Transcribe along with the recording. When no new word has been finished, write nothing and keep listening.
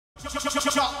Hi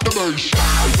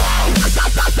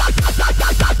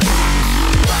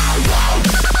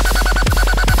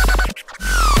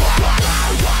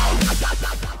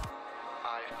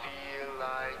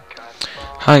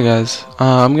guys,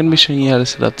 I'm going to be showing you how to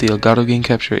set up the Elgato Game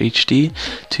Capture HD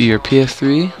to your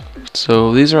PS3.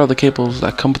 So these are all the cables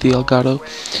that come with the Elgato,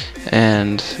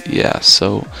 and yeah,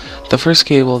 so the first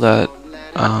cable that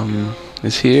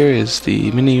is here is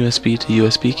the mini USB to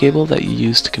USB cable that you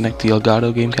use to connect the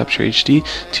Elgato Game Capture HD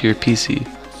to your PC.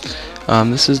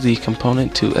 This is the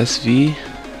component to SV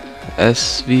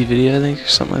video, I think, or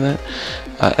something like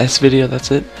that. S video,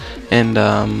 that's it, and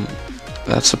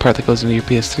that's the part that goes into your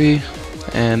PS3.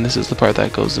 And this is the part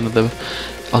that goes into the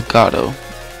Elgato.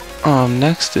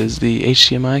 Next is the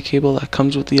HDMI cable that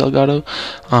comes with the Elgato.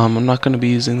 I'm not going to be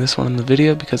using this one in the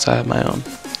video because I have my own.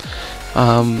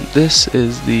 This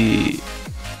is the,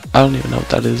 I don't even know what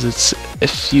that is. It's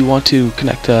if you want to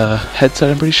connect a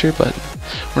headset, I'm pretty sure, but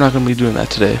we're not going to be doing that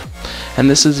today. And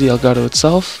this is the Elgato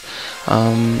itself.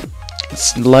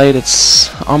 It's light, it's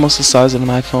almost the size of an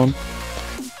iPhone.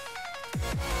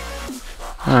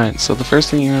 Alright, so the first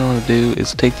thing you're going to want to do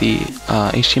is take the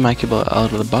HDMI cable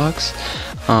out of the box.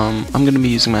 I'm going to be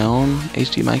using my own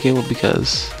HDMI cable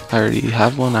because I already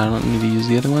have one. I don't need to use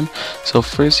the other one. So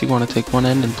first you want to take one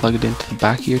end and plug it into the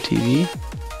back of your TV.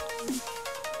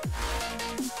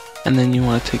 And then you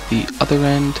want to take the other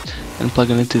end and plug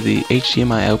it into the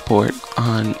HDMI out port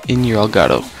in your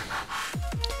Elgato.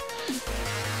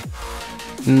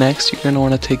 Next you're going to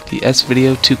want to take the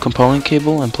S-Video 2 component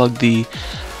cable and plug the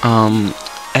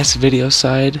S-Video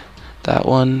side, that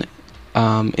one,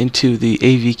 into the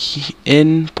AV key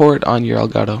in port on your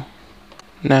Elgato.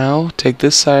 Now take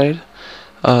this side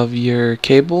of your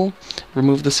cable,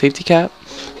 remove the safety cap,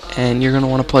 and you're going to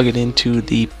want to plug it into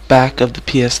the back of the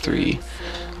PS3.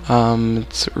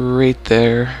 It's right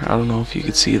there. I don't know if you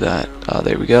can see that.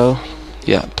 There we go.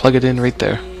 Yeah, plug it in right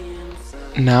there.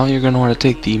 Now you're going to want to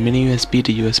take the mini USB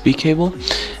to USB cable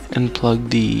and plug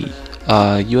the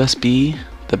USB,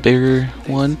 the bigger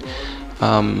one,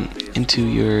 into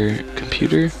your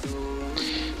computer.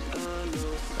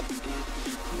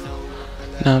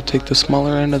 Now take the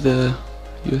smaller end of the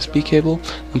USB cable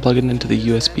and plug it into the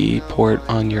USB port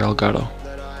on your Elgato.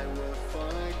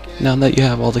 Now that you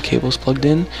have all the cables plugged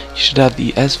in, you should have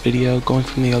the S-Video going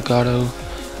from the Elgato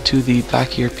to the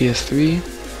back of your PS3.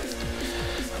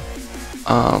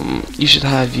 You should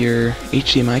have your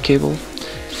HDMI cable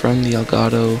from the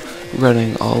Elgato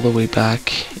running all the way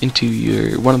back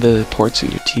into one of the ports in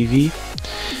your TV,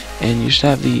 and you should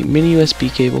have the mini USB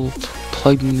cable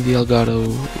plugged into the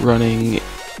Elgato running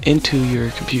into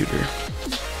your computer.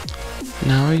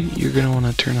 Now you're going to want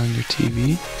to turn on your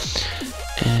TV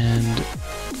and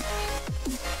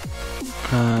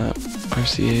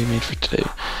RCA made for today,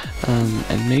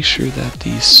 and make sure that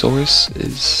the source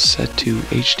is set to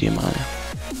HDMI.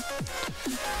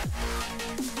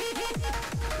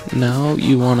 Now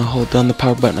you want to hold down the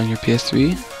power button on your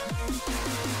PS3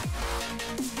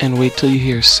 and wait till you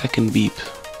hear a second beep.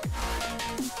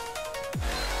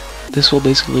 This will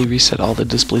basically reset all the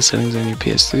display settings on your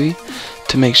PS3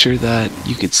 to make sure that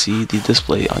you could see the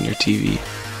display on your TV.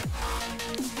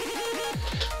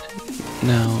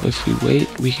 Now if we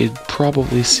wait, we could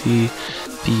probably see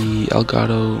the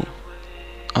Elgato,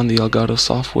 on the Elgato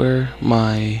software,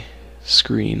 my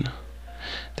screen.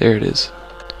 There it is.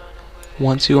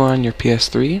 Once you are on your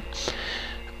PS3,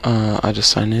 I just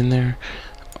signed in there,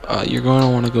 you're going to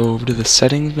want to go over to the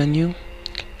settings menu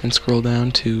and scroll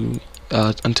down to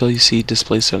until you see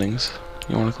display settings.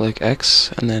 You want to click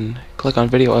X and then click on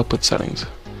video output settings.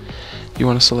 You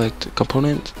want to select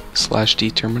component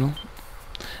 /D terminal,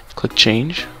 click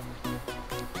change.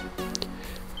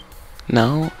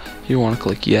 Now you want to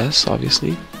click yes,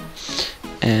 obviously,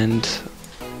 and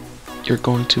you're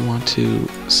going to want to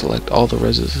select all the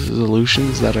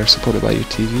resolutions that are supported by your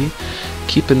TV.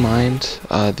 Keep in mind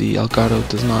the Elgato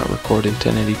does not record in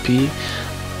 1080p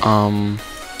on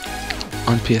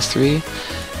PS3,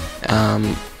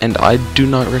 and I do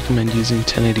not recommend using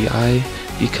 1080i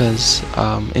because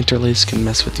interlace can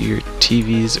mess with your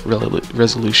TV's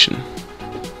resolution.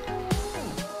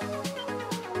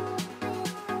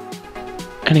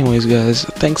 Anyways guys,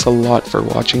 thanks a lot for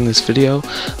watching this video.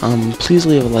 Please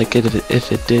leave a like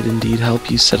if it did indeed help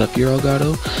you set up your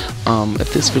Elgato.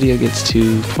 If this video gets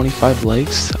to 25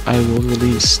 likes, I will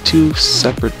release 2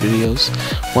 separate videos,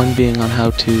 one being on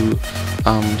how to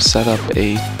set up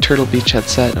a Turtle Beach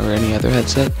headset or any other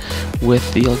headset with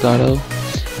the Elgato,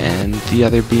 and the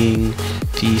other being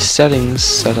the settings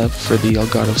set up for the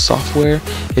Elgato software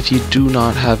if you do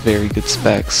not have very good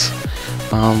specs.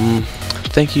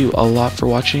 thank you a lot for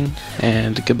watching,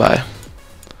 and goodbye.